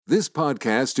This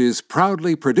podcast is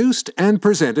proudly produced and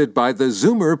presented by the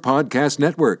Zoomer Podcast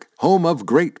Network, home of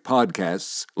great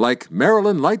podcasts like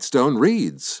Marilyn Lightstone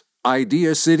Reads,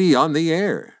 Idea City on the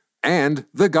Air, and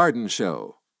The Garden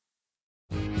Show.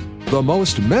 The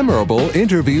most memorable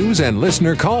interviews and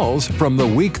listener calls from the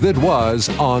week that was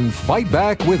on Fight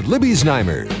Back with Libby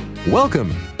Znaimer.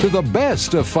 Welcome to the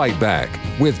best of Fight Back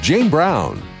with Jane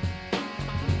Brown.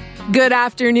 Good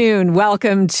afternoon.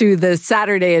 Welcome to the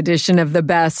Saturday edition of the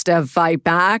Best of Fight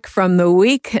Back from the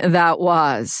week that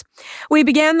was. We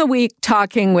began the week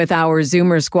talking with our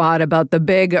Zoomer squad about the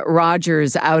big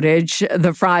Rogers outage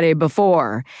the Friday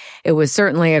before. It was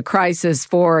certainly a crisis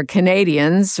for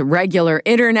Canadians. Regular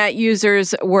internet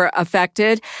users were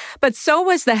affected, but so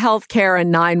was the healthcare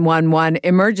and 911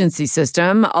 emergency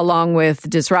system, along with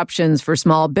disruptions for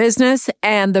small business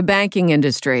and the banking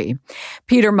industry.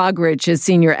 Peter Muggeridge is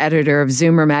senior editor of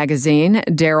Zoomer magazine.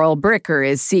 Daryl Bricker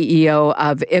is CEO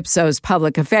of Ipsos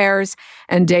Public Affairs,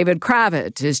 and David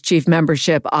Kravitz is Chief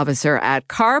Membership Officer at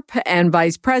CARP and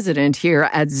Vice President here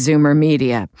at Zoomer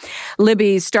Media.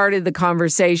 Libby started the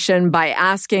conversation by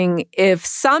asking if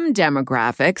some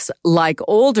demographics, like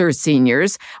older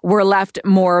seniors, were left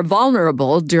more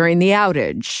vulnerable during the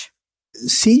outage.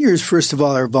 Seniors, first of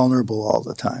all, are vulnerable all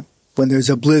the time. When there's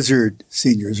a blizzard,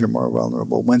 seniors are more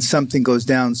vulnerable. When something goes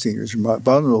down, seniors are more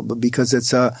vulnerable because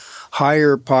it's a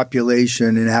higher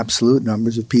population in absolute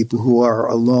numbers of people who are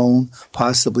alone,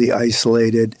 possibly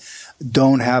isolated,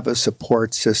 don't have a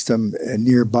support system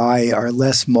nearby, are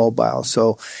less mobile.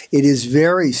 So it is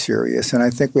very serious, and I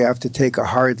think we have to take a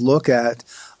hard look at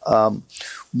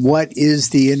what is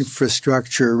the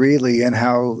infrastructure really and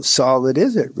how solid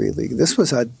is it really. This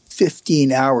was a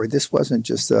 15-hour. This wasn't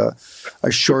just a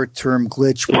short-term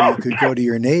glitch where you could go to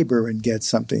your neighbor and get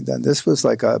something done. This was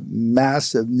like a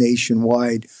massive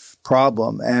nationwide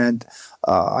problem, and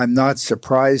I'm not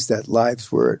surprised that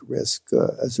lives were at risk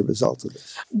as a result of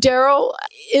this. Daryl,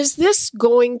 is this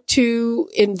going to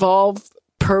involve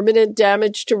permanent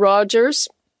damage to Rogers?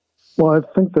 Well, I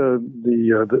think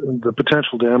the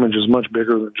potential damage is much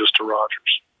bigger than just to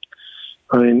Rogers.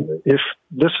 I mean, if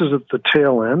this is at the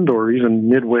tail end or even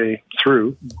midway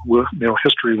through,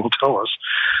 history will tell us,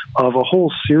 of a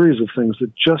whole series of things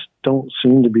that just don't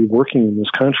seem to be working in this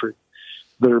country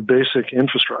that are basic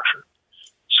infrastructure.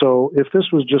 So if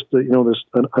this was just an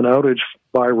outage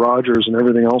by Rogers and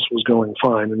everything else was going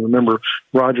fine, and remember,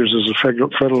 Rogers is a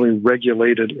federally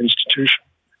regulated institution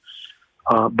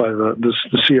by the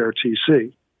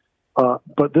CRTC,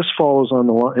 but this follows on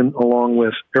along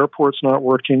with airports not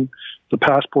working, the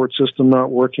passport system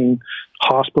not working,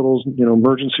 hospitals,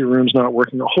 emergency rooms not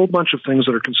working, a whole bunch of things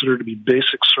that are considered to be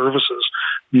basic services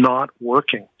not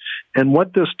working. And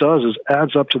what this does is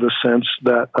adds up to the sense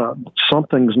that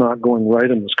something's not going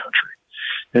right in this country.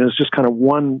 And it's just kind of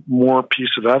one more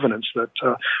piece of evidence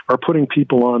that are putting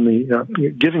people on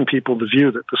giving people the view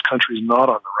that this country is not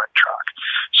on the right track.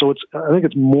 So I think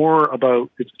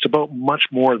it's about much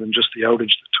more than just the outage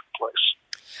that took place.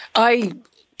 I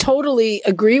totally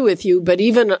agree with you, but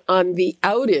even on the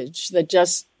outage that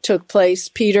just took place,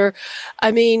 Peter,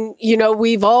 I mean,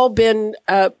 we've all been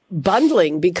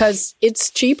bundling because it's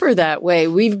cheaper that way.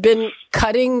 We've been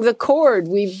cutting the cord.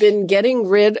 We've been getting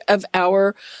rid of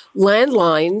our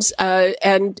landlines,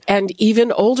 and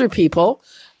even older people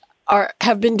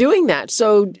have been doing that.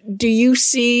 So do you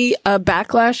see a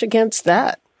backlash against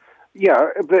that? Yeah,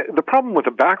 the problem with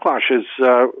the backlash is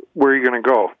where you're going to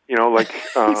go.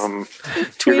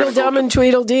 Tweedledum and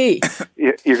Tweedledee.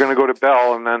 You're going to go to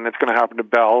Bell, and then it's going to happen to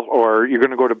Bell, or you're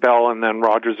going to go to Bell, and then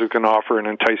Rogers is going to offer an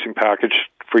enticing package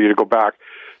for you to go back.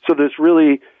 So there's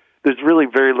really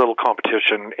very little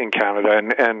competition in Canada,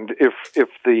 and if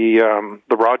the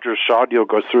Rogers Shaw deal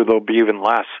goes through, there'll be even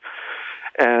less.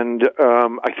 And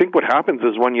I think what happens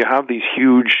is when you have these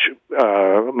huge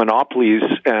monopolies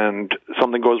and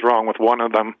something goes wrong with one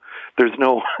of them, there's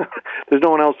no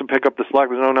one else to pick up the slack.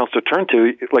 There's no one else to turn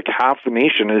to. Like half the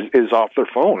nation is off their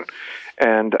phone,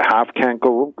 and half can't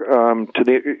go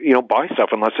to buy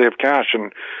stuff unless they have cash.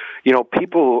 And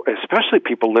people, especially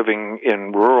people living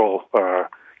in rural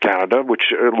Canada,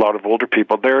 which a lot of older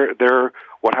people, they're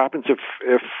what happens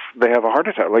if they have a heart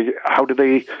attack? Like, how do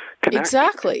they connect?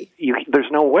 Exactly. There's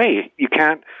no way. You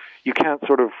can't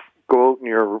sort of go out in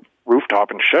your rooftop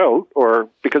and shout, or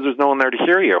because there's no one there to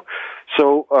hear you.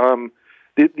 So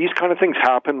these kind of things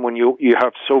happen when you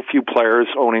have so few players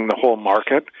owning the whole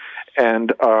market.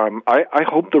 And I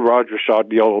hope the Rogers Shaw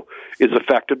deal is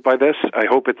affected by this. I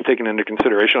hope it's taken into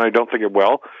consideration. I don't think it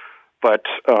will. But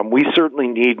we certainly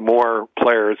need more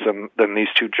players than these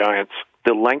two giants.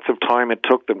 the length of time it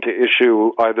took them to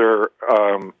issue either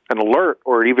an alert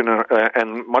or even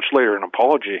and much later an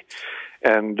apology,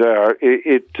 and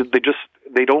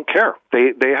they don't care.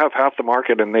 They have half the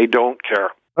market and they don't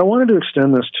care. I wanted to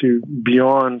extend this to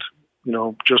beyond,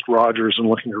 just Rogers and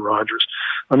looking at Rogers.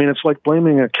 I mean, it's like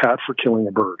blaming a cat for killing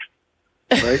a bird,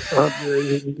 right?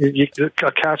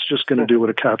 A cat's just going to do what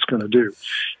a cat's going to do.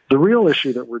 The real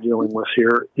issue that we're dealing with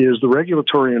here is the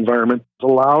regulatory environment that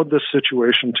allowed this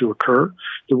situation to occur.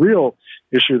 The real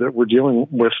issue that we're dealing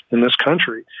with in this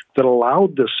country that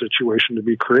allowed this situation to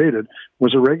be created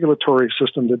was a regulatory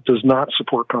system that does not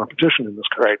support competition in this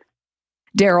country. Right.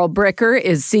 Daryl Bricker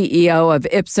is CEO of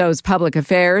Ipsos Public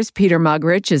Affairs. Peter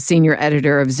Muggeridge is senior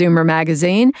editor of Zoomer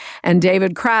Magazine. And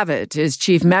David Kravitz is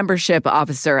chief membership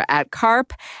officer at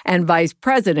CARP and vice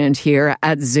president here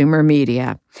at Zoomer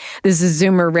Media. This is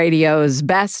Zoomer Radio's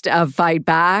Best of Fight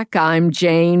Back. I'm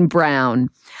Jane Brown.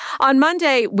 On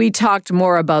Monday, we talked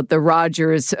more about the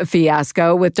Rogers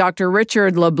fiasco with Dr.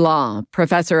 Richard LeBlanc,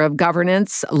 professor of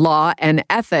governance, law, and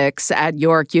ethics at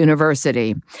York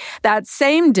University. That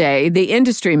same day, the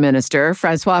industry minister,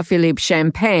 François-Philippe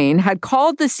Champagne, had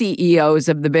called the CEOs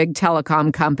of the big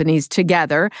telecom companies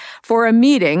together for a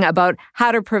meeting about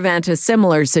how to prevent a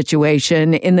similar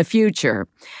situation in the future.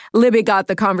 Libby got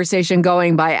the conversation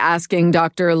going by asking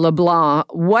Dr. LeBlanc,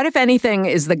 what, if anything,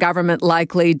 is the government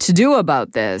likely to do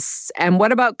about this? And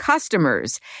what about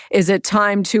customers? Is it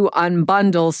time to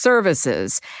unbundle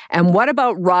services? And what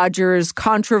about Rogers'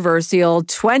 controversial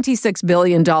 $26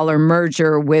 billion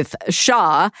merger with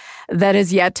Shaw that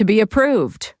is yet to be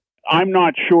approved? I'm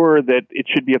not sure that it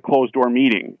should be a closed-door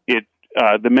meeting.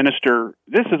 The minister,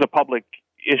 this is a public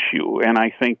issue, and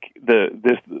I think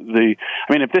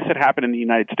if this had happened in the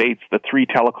United States, the three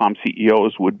telecom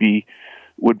CEOs would be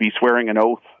swearing an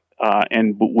oath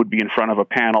and would be in front of a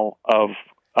panel of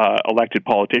elected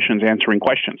politicians answering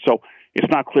questions. So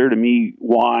it's not clear to me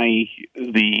why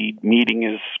the meeting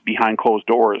is behind closed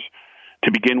doors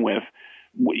to begin with.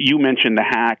 You mentioned the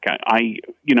hack. I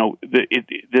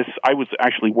was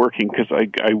actually working because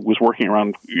I was working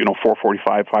around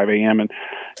 4:45, 5 a.m.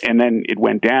 and then it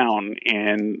went down,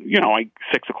 and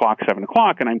 6 o'clock, 7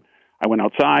 o'clock, and I went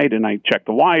outside and I checked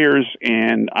the wires,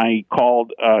 and I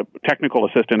called a technical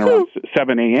assistant around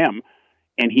 7 a.m.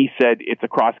 and he said it's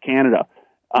across Canada,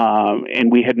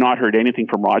 and we had not heard anything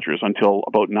from Rogers until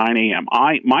about 9 a.m.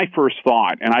 My first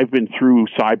thought, and I've been through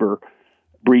cyber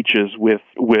breaches with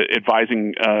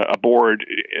advising a board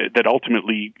that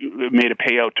ultimately made a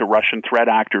payout to Russian threat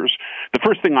actors. The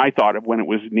first thing I thought of when it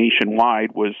was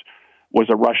nationwide was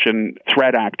a Russian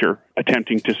threat actor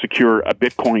attempting to secure a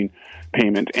Bitcoin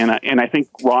payment. And I think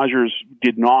Rogers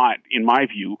did not, in my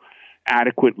view,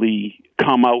 adequately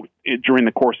come out during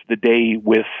the course of the day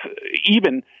with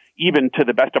even to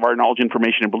the best of our knowledge,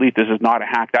 information, and belief, this is not a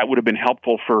hack. That would have been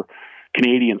helpful for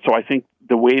Canadians. So I think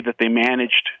the way that they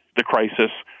managed the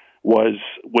crisis was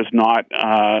not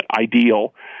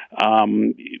ideal.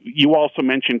 You also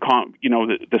mentioned,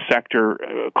 the sector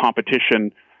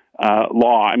competition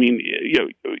law. I mean,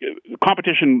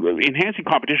 enhancing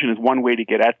competition is one way to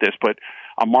get at this, but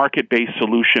a market-based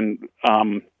solution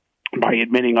by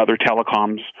admitting other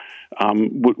telecoms,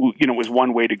 is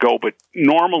one way to go. But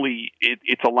normally,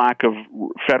 it's a lack of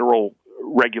federal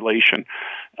regulation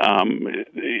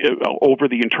over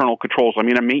the internal controls. I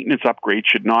mean, a maintenance upgrade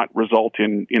should not result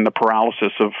in the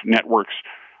paralysis of networks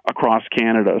across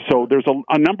Canada. So there's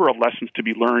a number of lessons to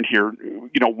be learned here.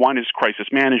 One is crisis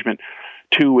management.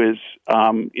 Two is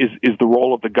the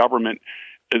role of the government.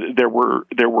 There were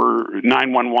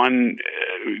 911.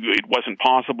 It wasn't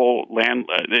possible.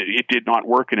 It did not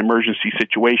work in emergency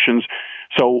situations.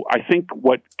 So I think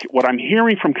what I'm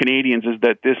hearing from Canadians is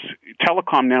that this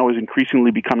telecom now is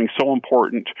increasingly becoming so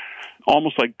important,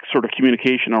 almost like sort of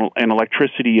communication and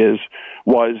electricity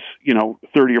was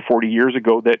 30 or 40 years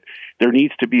ago, that there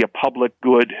needs to be a public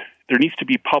good. There needs to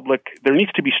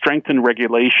be strengthened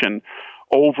regulation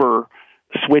over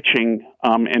switching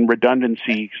and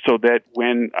redundancy, so that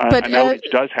when an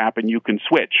outage does happen, you can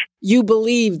switch. You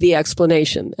believe the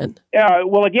explanation, then?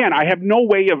 Well, again, I have no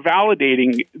way of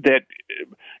validating that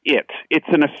it's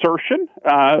an assertion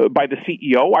by the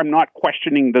CEO. I'm not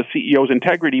questioning the CEO's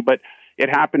integrity, but it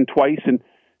happened twice in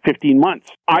 15 months.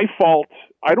 I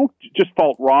don't just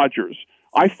fault Rogers.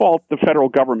 I fault the federal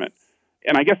government.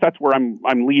 And I guess that's where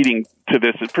I'm leading to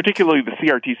this, particularly the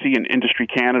CRTC and Industry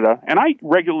Canada. And I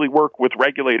regularly work with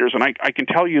regulators, and I can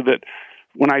tell you that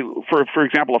when for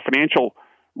example, a financial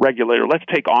regulator, let's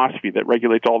take OSFI that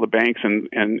regulates all the banks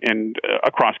and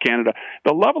across Canada.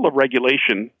 The level of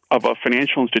regulation of a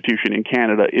financial institution in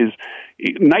Canada is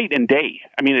night and day.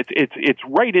 I mean, it's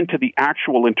right into the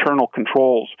actual internal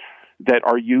controls that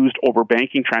are used over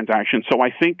banking transactions. So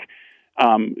I think,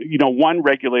 one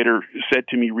regulator said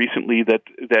to me recently that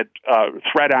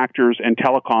threat actors and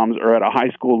telecoms are at a high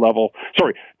school level.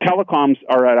 Sorry, telecoms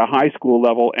are at a high school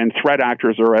level, and threat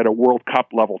actors are at a World Cup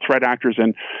level. Threat actors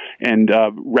and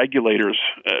regulators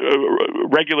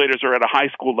are at a high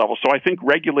school level. So I think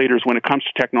regulators, when it comes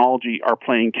to technology, are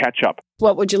playing catch up.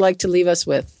 What would you like to leave us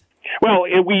with? Well,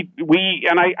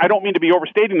 I don't mean to be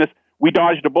overstating this. We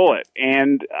dodged a bullet,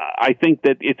 and I think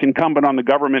that it's incumbent on the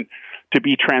government to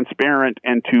be transparent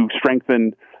and to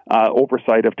strengthen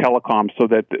oversight of telecoms so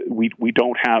that we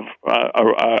don't have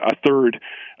a third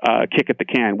kick at the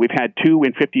can. We've had 2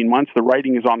 in 15 months. The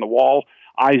writing is on the wall.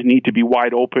 Eyes need to be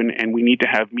wide open, and we need to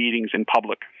have meetings in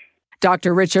public.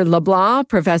 Dr. Richard LeBlanc,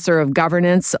 professor of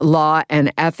governance, law,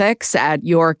 and ethics at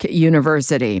York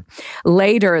University.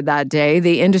 Later that day,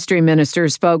 the industry minister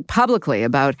spoke publicly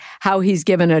about how he's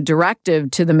given a directive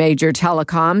to the major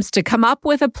telecoms to come up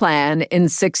with a plan in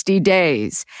 60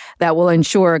 days that will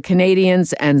ensure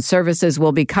Canadians and services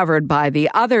will be covered by the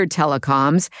other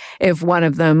telecoms if one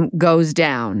of them goes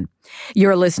down.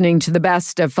 You're listening to the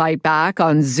best of Fight Back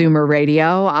on Zoomer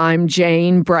Radio. I'm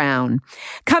Jane Brown.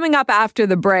 Coming up after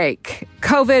the break,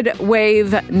 COVID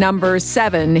wave number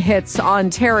 7 hits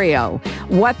Ontario.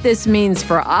 What this means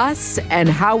for us and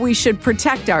how we should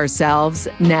protect ourselves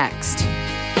next.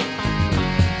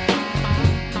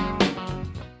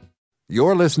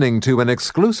 You're listening to an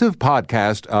exclusive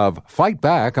podcast of Fight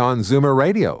Back on Zoomer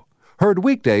Radio. Heard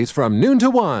weekdays from noon to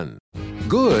 1.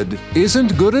 Good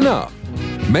isn't good enough.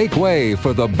 Make way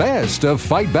for the best of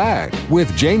Fight Back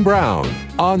with Jane Brown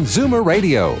on Zoomer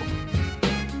Radio.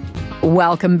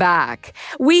 Welcome back.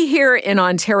 We here in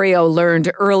Ontario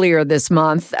learned earlier this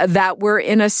month that we're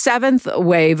in a 7th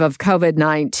wave of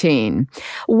COVID-19.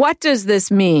 What does this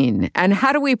mean? And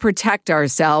how do we protect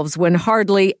ourselves when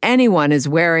hardly anyone is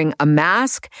wearing a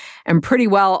mask and pretty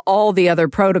well all the other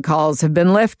protocols have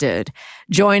been lifted?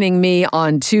 Joining me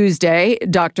on Tuesday,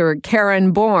 Dr.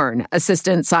 Karen Bourne,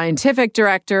 Assistant Scientific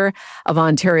Director of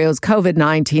Ontario's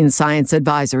COVID-19 Science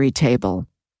Advisory Table.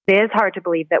 It is hard to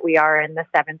believe that we are in the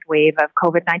 7th wave of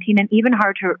COVID-19, and even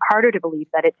harder to believe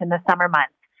that it's in the summer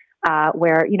months,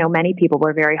 where, many people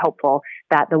were very hopeful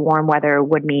that the warm weather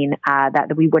would mean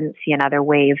that we wouldn't see another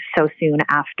wave so soon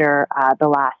after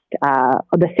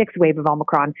the 6th wave of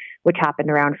Omicron, which happened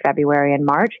around February and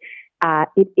March.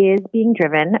 It is being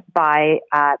driven by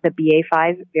the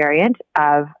BA.5 variant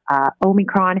of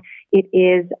Omicron. It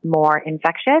is more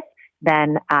infectious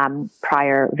than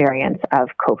prior variants of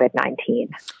COVID-19.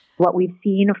 What we've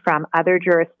seen from other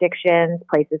jurisdictions,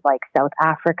 places like South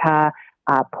Africa,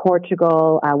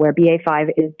 Portugal, where BA.5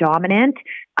 is dominant,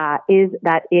 is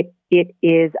that it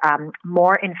is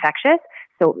more infectious.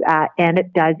 So, and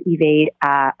it does evade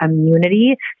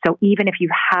immunity. So even if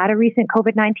you've had a recent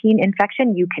COVID-19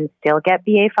 infection, you can still get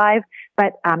BA.5.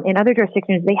 But in other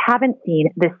jurisdictions, they haven't seen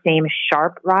the same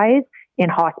sharp rise in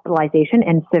hospitalization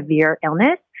and severe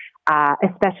illness,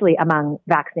 especially among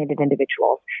vaccinated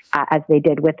individuals, as they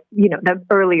did with, the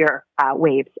earlier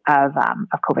waves of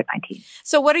COVID-19.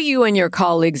 So what are you and your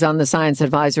colleagues on the Science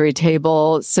Advisory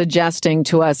Table suggesting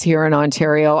to us here in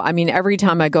Ontario? I mean, every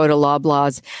time I go to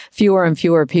Loblaws, fewer and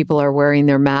fewer people are wearing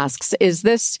their masks. Is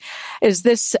this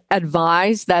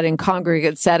advised that in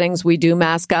congregate settings we do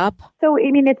mask up? So,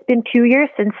 it's been 2 years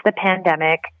since the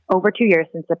pandemic, over 2 years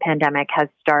since the pandemic has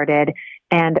started.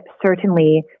 And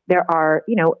certainly there are,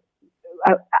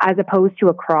 as opposed to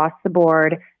across the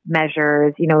board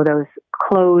measures, those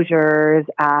closures,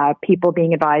 people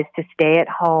being advised to stay at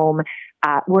home,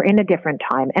 we're in a different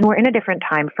time. And we're in a different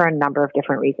time for a number of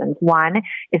different reasons. One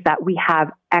is that we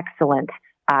have excellent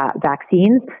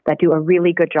vaccines that do a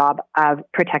really good job of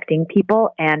protecting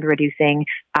people and reducing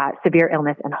severe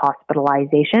illness and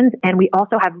hospitalizations. And we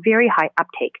also have very high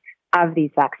uptake of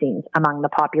these vaccines among the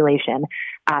population.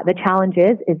 The challenge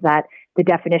is that the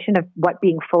definition of what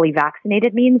being fully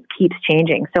vaccinated means keeps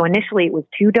changing. So initially it was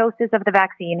 2 doses of the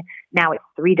vaccine. Now it's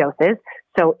 3 doses.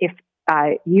 So if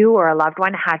you or a loved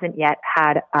one hasn't yet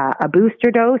had a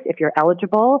booster dose, if you're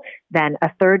eligible, then a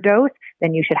 3rd dose,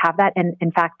 then you should have that. And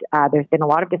in fact, there's been a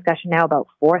lot of discussion now about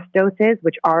 4th doses,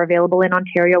 which are available in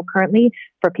Ontario currently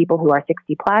for people who are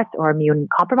 60 plus or immune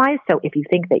compromised. So if you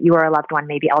think that you or a loved one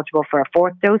may be eligible for a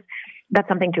 4th dose, that's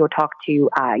something to talk to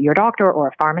your doctor or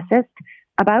a pharmacist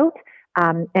about.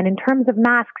 And in terms of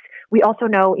masks, we also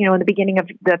know, in the beginning of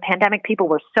the pandemic, people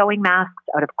were sewing masks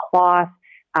out of cloth.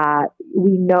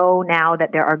 We know now that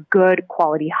there are good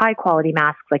quality, high quality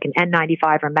masks like an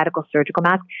N95 or medical surgical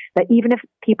mask, that even if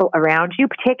people around you,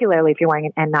 particularly if you're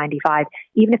wearing an N95,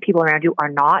 even if people around you are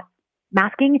not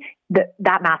masking,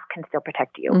 that mask can still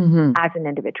protect you as an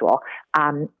individual.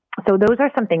 So those are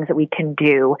some things that we can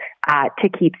do to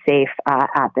keep safe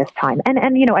at this time. And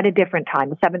at a different time,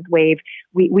 the seventh wave,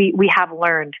 we have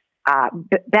learned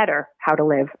better how to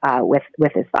live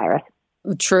with this virus.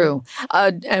 True.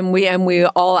 And we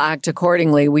all act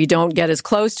accordingly. We don't get as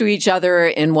close to each other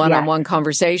in one-on-one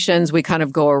conversations. We kind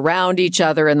of go around each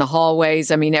other in the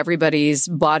hallways. I mean, everybody's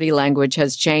body language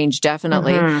has changed,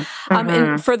 definitely.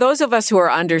 And for those of us who are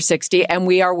under 60, and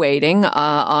we are waiting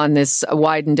on this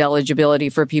widened eligibility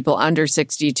for people under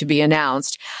 60 to be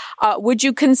announced, would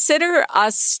you consider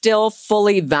us still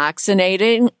fully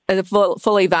vaccinated with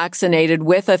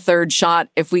a third shot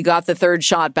if we got the third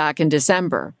shot back in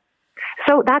December?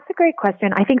 So that's a great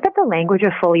question. I think that the language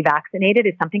of fully vaccinated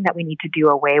is something that we need to do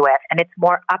away with, and it's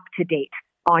more up to date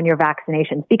on your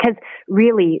vaccinations, because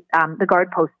really the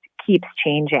guidepost keeps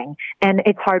changing, and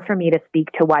it's hard for me to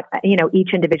speak to what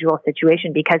each individual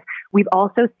situation, because we've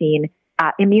also seen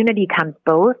immunity comes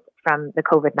both from the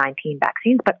COVID-19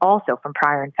 vaccines, but also from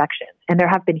prior infections, and there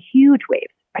have been huge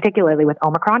waves, particularly with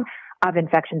Omicron, of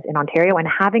infections in Ontario, and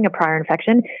having a prior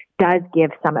infection does give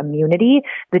some immunity.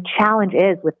 The challenge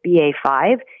is with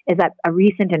BA.5 is that a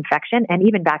recent infection and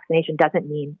even vaccination doesn't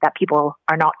mean that people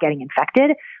are not getting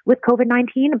infected with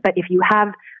COVID-19. But if you have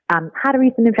had a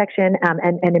recent infection,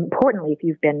 and importantly, if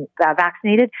you've been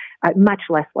vaccinated, much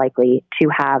less likely to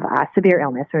have severe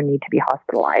illness or need to be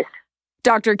hospitalized.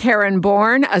 Dr. Karen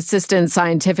Bourne, Assistant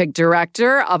Scientific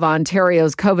Director of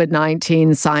Ontario's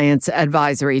COVID-19 Science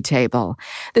Advisory Table.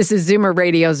 This is Zoomer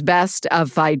Radio's Best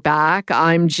of Fight Back.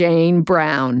 I'm Jane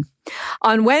Brown.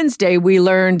 On Wednesday, we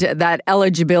learned that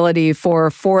eligibility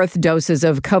for fourth doses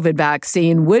of COVID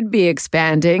vaccine would be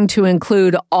expanding to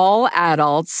include all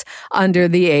adults under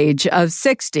the age of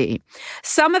 60.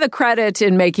 Some of the credit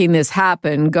in making this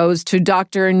happen goes to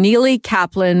Dr. Neely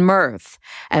Kaplan-Murth,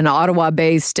 an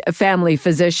Ottawa-based family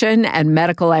physician and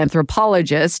medical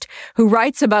anthropologist who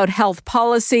writes about health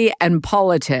policy and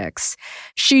politics.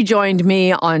 She joined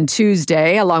me on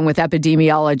Tuesday, along with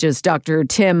epidemiologist Dr.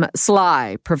 Tim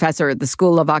Sly, professor at the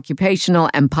School of Occupational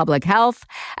and Public Health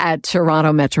at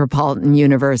Toronto Metropolitan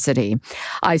University.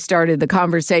 I started the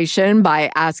conversation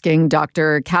by asking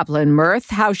Dr. Kaplan-Murth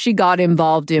how she got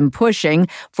involved in pushing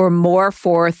for more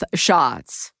fourth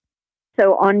shots.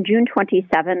 So on June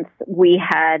 27th, we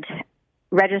had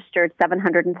registered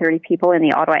 730 people in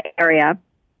the Ottawa area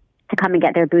to come and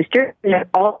get their booster. They're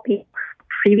all people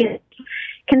previously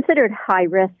considered high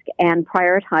risk and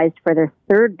prioritized for their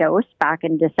third dose back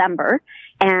in December.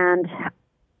 And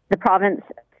the province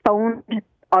phoned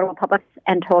Ottawa Public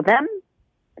and told them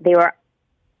they were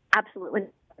absolutely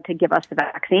to give us the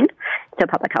vaccine. So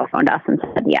Public Health phoned us and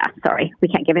said, yeah, sorry, we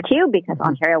can't give it to you because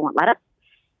Ontario won't let us.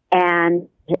 And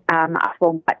asked,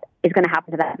 well, what is going to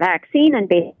happen to that vaccine? And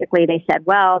basically they said,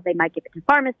 well, they might give it to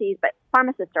pharmacies, but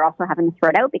pharmacists are also having to throw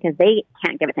it out because they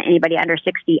can't give it to anybody under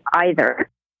 60 either.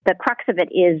 The crux of it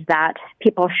is that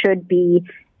people should be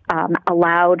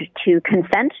allowed to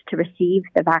consent to receive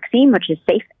the vaccine, which is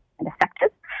safe and effective.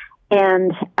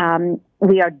 And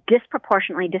we are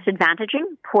disproportionately disadvantaging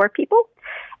poor people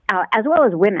as well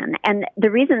as women. And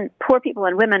the reason poor people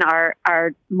and women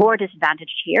are more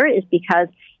disadvantaged here is because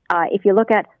if you look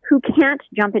at who can't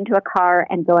jump into a car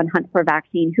and go and hunt for a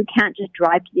vaccine, who can't just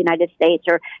drive to the United States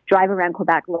or drive around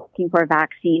Quebec looking for a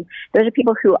vaccine, those are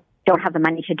people who don't have the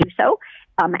money to do so.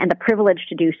 And the privilege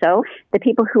to do so. The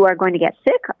people who are going to get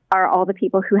sick are all the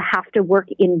people who have to work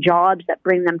in jobs that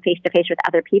bring them face to face with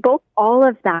other people. All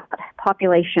of that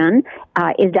population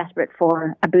is desperate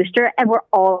for a booster, and we're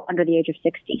all under the age of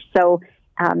 60. So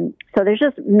there's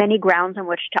just many grounds on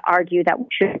which to argue that we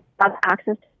should have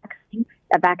access to vaccine.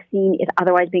 A vaccine is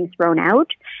otherwise being thrown out.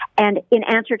 And in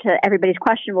answer to everybody's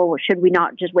question, well, should we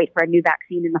not just wait for a new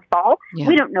vaccine in the fall? Yeah.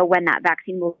 We don't know when that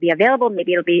vaccine will be available.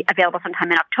 Maybe it'll be available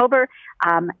sometime in October.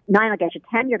 9 will get you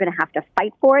 10. You're going to have to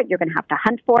fight for it. You're going to have to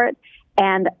hunt for it.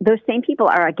 And those same people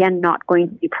are, again, not going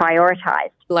to be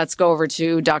prioritized. Let's go over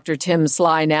to Dr. Tim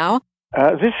Sly now.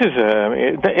 This is,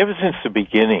 ever since the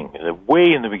beginning,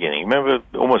 way in the beginning, remember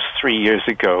almost 3 years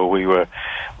ago,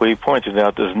 we pointed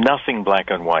out there's nothing black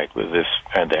and white with this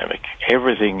pandemic.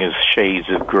 Everything is shades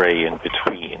of gray in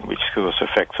between, which of course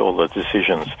affects all the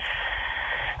decisions.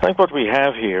 I think what we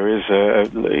have here is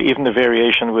even the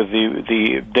variation with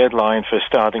the deadline for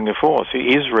starting the fourth.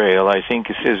 Israel, I think,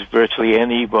 says virtually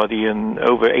anybody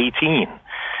over 18.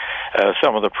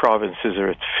 Some of the provinces are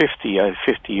at 50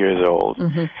 years old.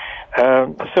 Mm-hmm.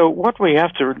 So what we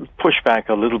have to push back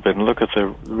a little bit and look at the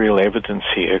real evidence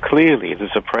here. Clearly,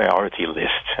 there's a priority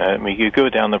list. You go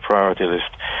down the priority list.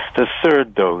 The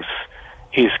third dose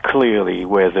is clearly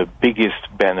where the biggest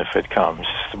benefit comes,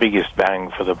 the biggest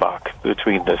bang for the buck.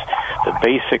 Between the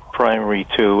basic primary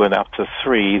 2 and up to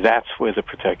 3, that's where the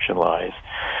protection lies.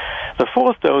 The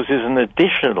fourth dose is an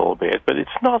additional bit, but it's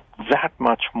not that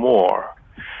much more.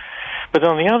 But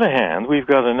on the other hand, we've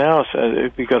got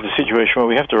a situation where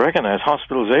we have to recognize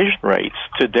hospitalization rates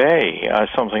today are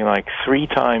something like 3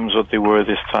 times what they were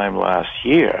this time last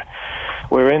year.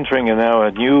 We're entering now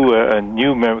a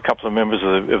new couple of members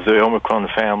of the Omicron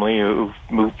family who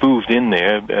moved in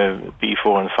there,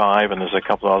 B4 and 5, and there's a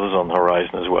couple of others on the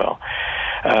horizon as well.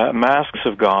 Masks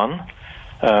have gone.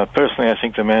 Personally, I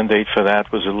think the mandate for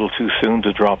that was a little too soon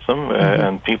to drop them,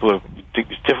 and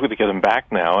it's difficult to get them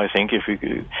back now, I think.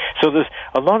 So there's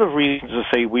a lot of reasons to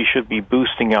say we should be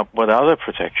boosting up what other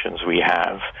protections we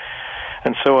have.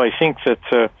 And so I think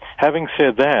that, having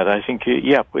said that, I think,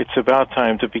 it's about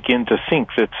time to begin to think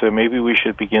that maybe we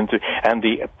should begin to, and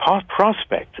the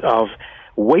prospect of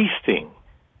wasting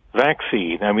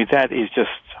vaccine, I mean, that is just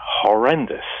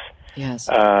horrendous. Yes.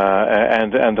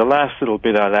 And the last little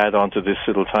bit I'd add on to this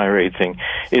little tirade thing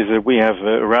is that we have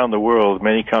around the world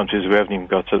many countries who haven't even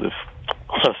got to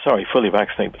fully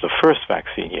vaccinated with the first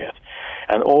vaccine yet.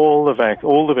 And all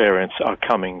the variants are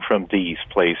coming from these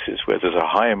places where there's a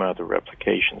high amount of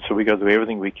replication. So we got to do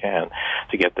everything we can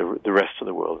to get the rest of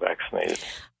the world vaccinated.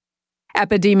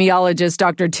 Epidemiologist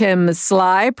Dr. Tim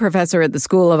Sly, professor at the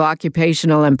School of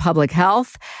Occupational and Public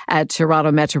Health at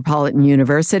Toronto Metropolitan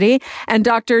University, and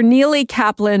Dr. Neely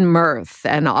Kaplan-Murth,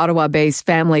 an Ottawa-based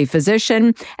family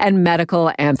physician and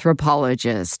medical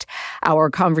anthropologist. Our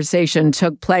conversation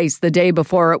took place the day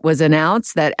before it was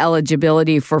announced that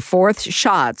eligibility for fourth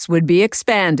shots would be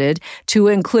expanded to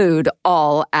include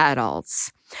all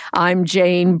adults. I'm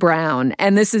Jane Brown,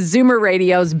 and this is Zoomer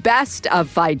Radio's Best of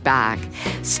Fight Back.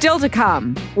 Still to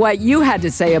come, what you had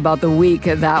to say about the week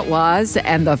that was,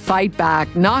 and the Fight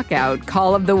Back Knockout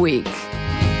Call of the Week.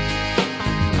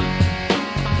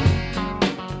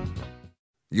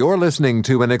 You're listening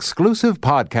to an exclusive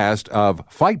podcast of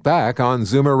Fight Back on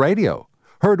Zoomer Radio.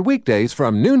 Heard weekdays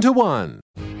from noon to 1.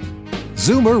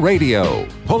 Zoomer Radio,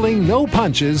 pulling no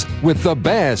punches with the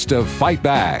best of Fight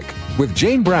Back with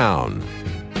Jane Brown.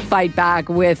 Fight Back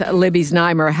with Libby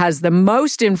Znaimer has the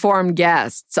most informed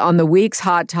guests on the week's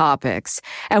hot topics,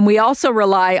 and we also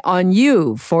rely on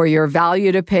you for your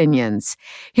valued opinions.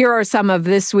 Here are some of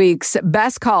this week's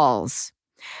best calls.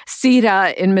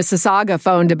 Sita in Mississauga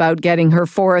phoned about getting her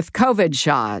fourth COVID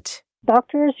shot.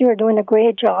 Doctors, you're doing a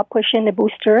great job pushing the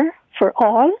booster for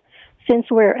all, since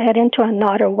we're heading to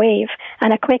another wave.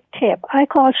 And a quick tip, I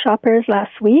called Shoppers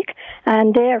last week,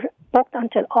 and they're booked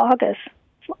until August.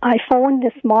 I phoned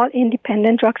the small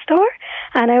independent drugstore,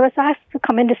 and I was asked to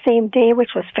come in the same day, which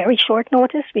was very short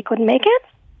notice. We couldn't make it.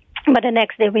 But the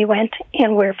next day we went,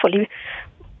 and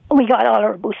we got all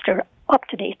our booster up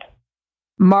to date.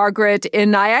 Margaret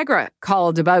in Niagara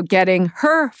called about getting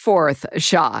her fourth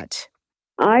shot.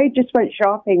 I just went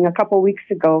shopping a couple weeks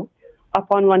ago up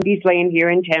on Lundy's Lane here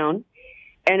in town,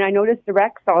 and I noticed the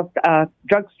Rexall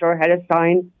drugstore had a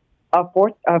sign of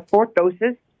fourth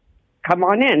doses. Come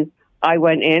on in. I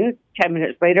went in. 10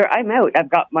 minutes later, I'm out. I've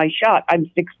got my shot. I'm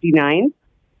 69.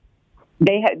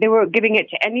 They were giving it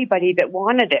to anybody that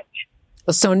wanted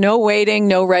it. So no waiting,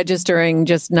 no registering,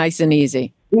 just nice and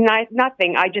easy.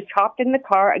 Nothing. I just hopped in the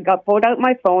car. I pulled out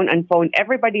my phone and phoned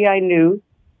everybody I knew.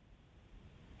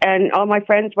 And all my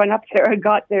friends went up there and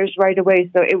got theirs right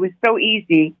away. So it was so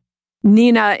easy.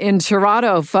 Nina in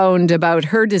Toronto phoned about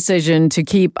her decision to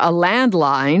keep a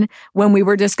landline when we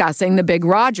were discussing the Big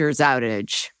Rogers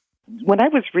outage. When I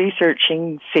was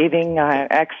researching saving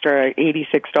extra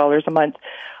 $86 a month,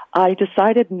 I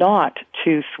decided not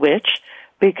to switch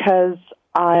because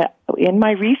in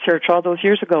my research all those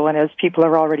years ago, and as people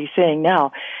are already saying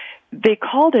now, they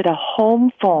called it a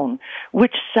home phone,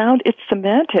 which it's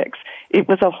semantics. It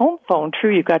was a home phone,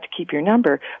 true, you got to keep your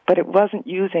number, but it wasn't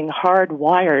using hard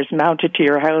wires mounted to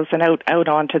your house and out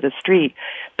onto the street.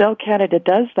 Bell Canada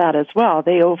does that as well.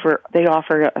 They offer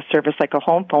a service like a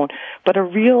home phone, but a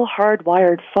real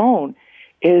hard-wired phone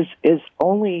is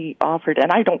only offered,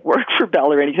 and I don't work for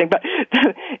Bell or anything, but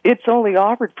it's only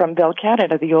offered from Bell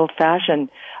Canada, the old-fashioned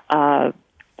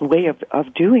way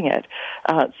of doing it.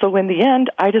 So in the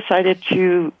end, I decided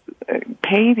to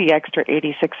pay the extra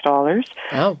 $86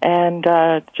 and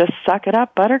just suck it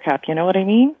up, buttercup, you know what I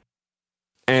mean?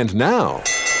 And now,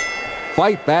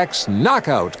 Fight Back's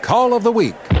Knockout Call of the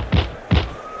Week.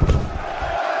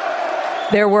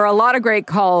 There were a lot of great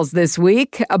calls this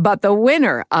week, but the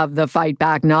winner of the Fight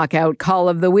Back Knockout Call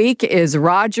of the Week is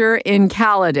Roger in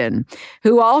Caledon,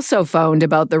 who also phoned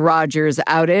about the Rogers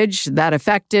outage that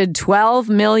affected 12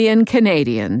 million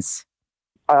Canadians.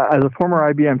 As a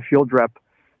former IBM field rep,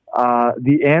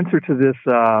 the answer to this,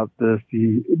 the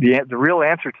real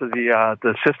answer to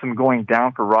the system going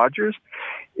down for Rogers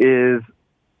is,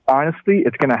 honestly,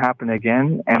 it's going to happen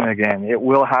again and again. It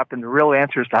will happen. The real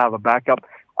answer is to have a backup.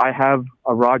 I have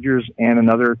a Rogers and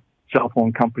another cell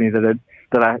phone company that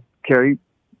I carry,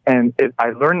 and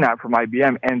I learned that from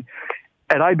IBM. And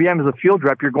at IBM, as a field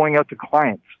rep, you're going out to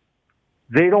clients.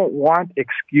 They don't want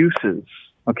excuses.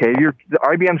 Okay, the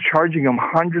IBM's charging them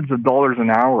hundreds of dollars an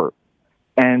hour,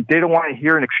 and they don't want to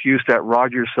hear an excuse that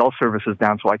Rogers cell service is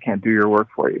down, so I can't do your work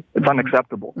for you. It's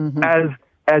unacceptable.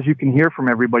 As you can hear from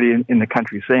everybody in the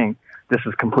country saying this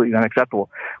is completely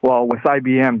unacceptable. Well, with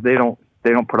IBM, they don't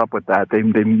put up with that. They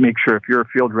make sure if you're a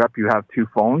field rep, you have two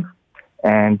phones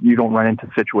and you don't run into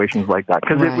situations like that,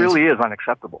 because it really is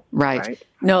unacceptable. Right.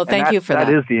 No, thank you for that.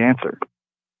 That is the answer.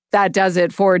 That does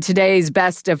it for today's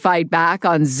Best of Fight Back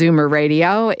on Zoomer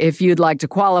Radio. If you'd like to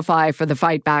qualify for the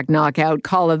Fight Back Knockout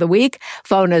Call of the Week,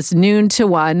 phone us noon to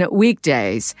 1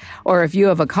 weekdays. Or if you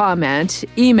have a comment,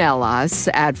 email us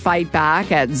at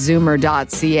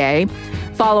fightback@zoomer.ca.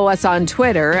 Follow us on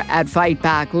Twitter at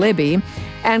FightbackLibby.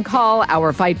 And call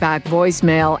our Fight Back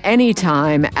voicemail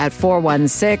anytime at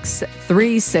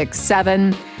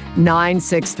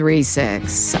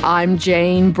 416-367-9636. I'm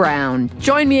Jane Brown.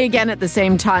 Join me again at the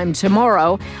same time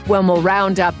tomorrow when we'll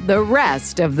round up the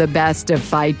rest of the Best of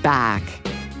Fight Back.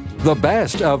 The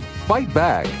Best of Fight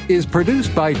Back is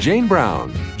produced by Jane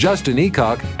Brown, Justin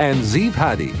Eacock, and Zeev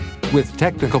Hadi, with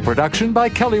technical production by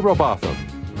Kelly Robotham.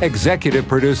 Executive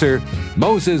producer,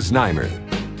 Moses Znaimer.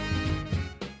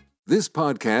 This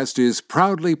podcast is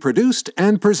proudly produced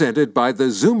and presented by the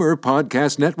Zoomer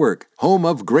Podcast Network, home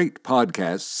of great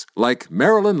podcasts like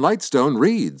Marilyn Lightstone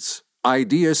Reads,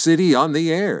 Idea City on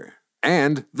the Air,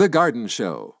 and The Garden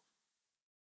Show.